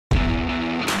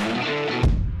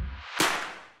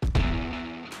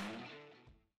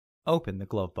Open the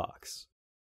glove box.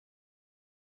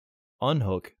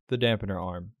 Unhook the dampener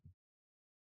arm.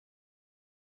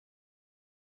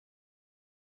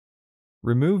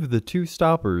 Remove the two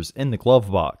stoppers in the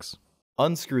glove box.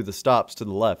 Unscrew the stops to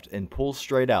the left and pull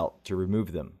straight out to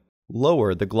remove them.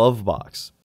 Lower the glove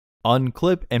box.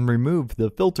 Unclip and remove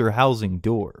the filter housing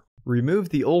door. Remove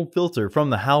the old filter from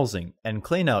the housing and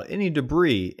clean out any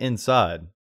debris inside.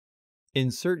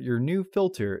 Insert your new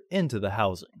filter into the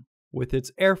housing, with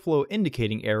its airflow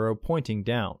indicating arrow pointing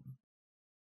down.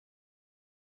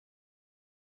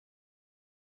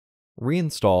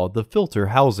 Reinstall the filter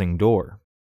housing door.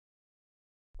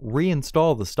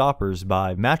 Reinstall the stoppers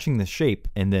by matching the shape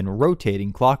and then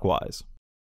rotating clockwise.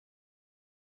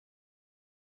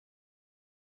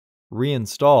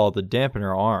 Reinstall the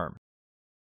dampener arm.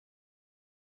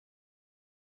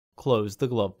 Close the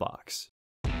glove box.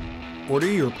 Order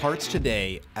your parts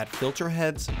today at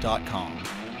filterheads.com.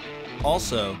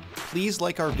 Also, please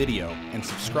like our video and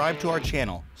subscribe to our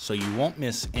channel so you won't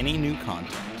miss any new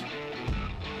content.